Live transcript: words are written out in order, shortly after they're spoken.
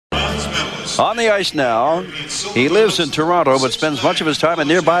On the ice now. He lives in Toronto but spends much of his time in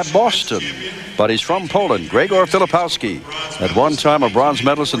nearby Boston. But he's from Poland. Grezgorz Filipowski, at one time a bronze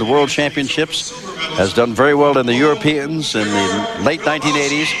medalist in the World Championships, has done very well in the Europeans in the late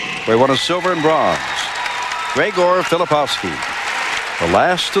 1980s, where he won a silver and bronze. Grezgorz Filipowski, the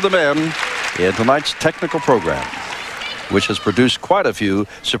last of the men in tonight's technical program, which has produced quite a few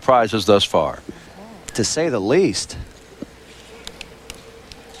surprises thus far, to say the least.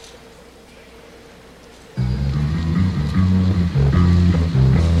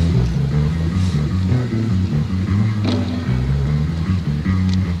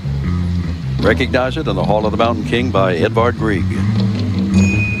 Recognize it in the Hall of the Mountain King by Edvard Grieg.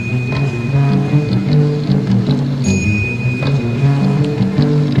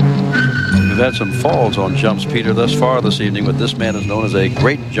 We've had some falls on jumps, Peter, thus far this evening, but this man is known as a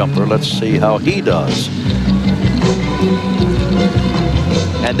great jumper. Let's see how he does.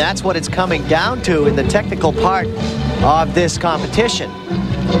 And that's what it's coming down to in the technical part of this competition.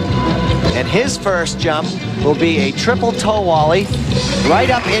 And his first jump will be a triple toe ollie right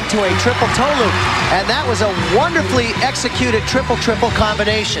up into a triple toe loop. And that was a wonderfully executed triple-triple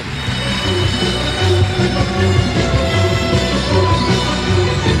combination.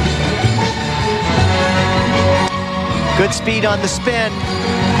 Good speed on the spin.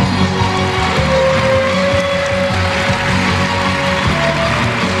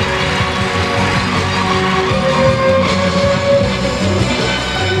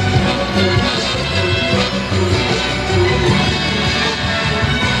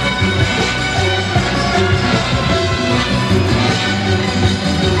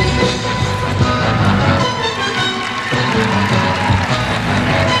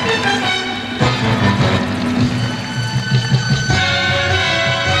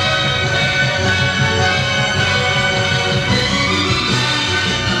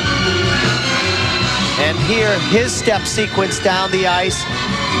 And here, his step sequence down the ice.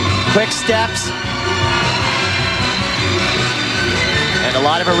 Quick steps. And a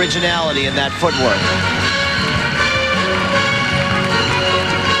lot of originality in that footwork.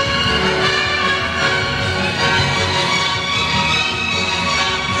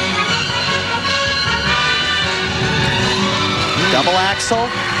 Double axel.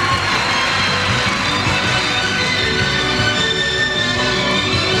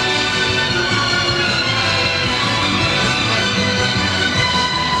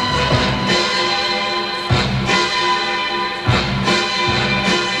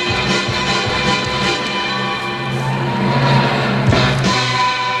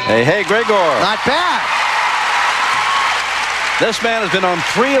 Hey, Grezgorz. Not bad. This man has been on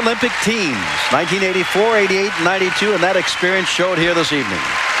 3 Olympic teams, 1984, 88, and 92, and that experience showed here this evening.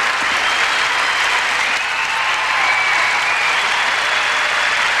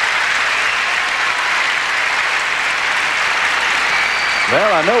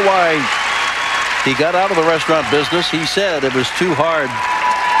 Well, I know why he got out of the restaurant business. He said it was too hard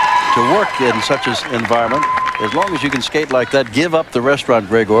to work in such an environment. As long as you can skate like that, give up the restaurant,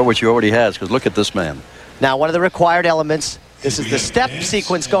 Grezgorz, which he already has, because look at this man. Now, one of the required elements, this is the step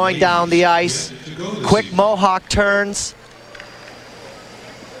sequence going down the ice. Quick mohawk turns.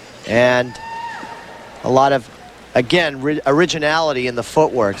 And a lot of, again, originality in the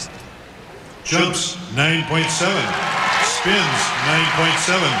footworks. Jumps, 9.7. Spins,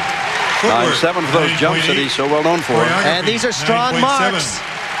 9.7. 9.7 for those jumps that he's so well known for. And these are strong marks.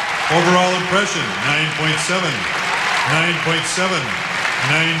 Overall impression, 9.7, 9.7,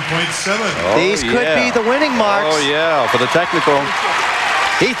 9.7. Oh, these could be the winning marks. Oh, yeah, for the technical.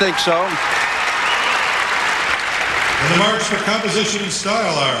 He thinks so. And the marks for composition and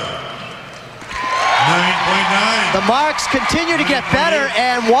style are 9.9. The marks continue to get better,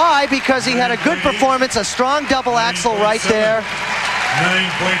 and why? Because he had a good performance, a strong double axel right there.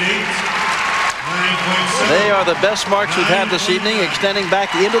 9.8. They are the best marks we've had this evening, extending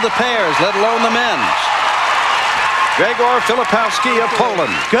back into the pairs, let alone the men's. Grezgorz Filipowski of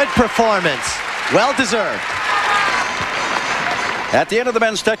Poland. Good performance. Well deserved. At the end of the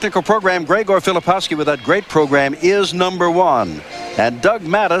men's technical program, Grezgorz Filipowski with that great program is #1. And Doug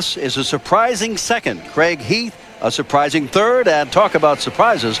Mattis is a surprising second. Craig Heath, a surprising third. And talk about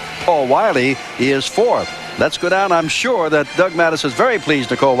surprises, Paul Wiley, he is 4th. Let's go down. I'm sure that Doug Mattis is very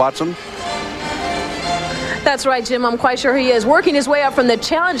pleased, Nicole Watson. That's right, Jim. I'm quite sure he is. Working his way up from the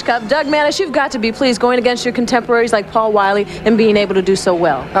Challenge Cup, Doug Mattis, you've got to be pleased going against your contemporaries like Paul Wiley and being able to do so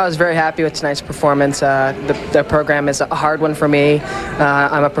well. I was very happy with tonight's performance. The program is a hard one for me.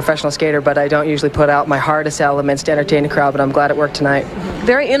 I'm a professional skater, but I don't usually put out my hardest elements to entertain the crowd, but I'm glad it worked tonight.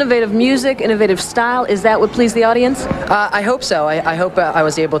 Very innovative music, innovative style. Is that what pleased the audience? I hope so. I hope I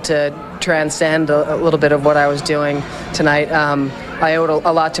was able to transcend a little bit of what I was doing tonight. I owed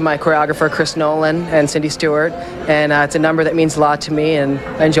a lot to my choreographer, Chris Nolan, and Cindy Stewart, and it's a number that means a lot to me, and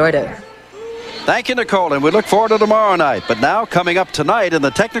I enjoyed it. Thank you, Nicole, and we look forward to tomorrow night. But now, coming up tonight in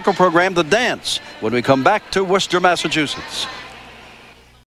the technical program, the dance, when we come back to Worcester, Massachusetts.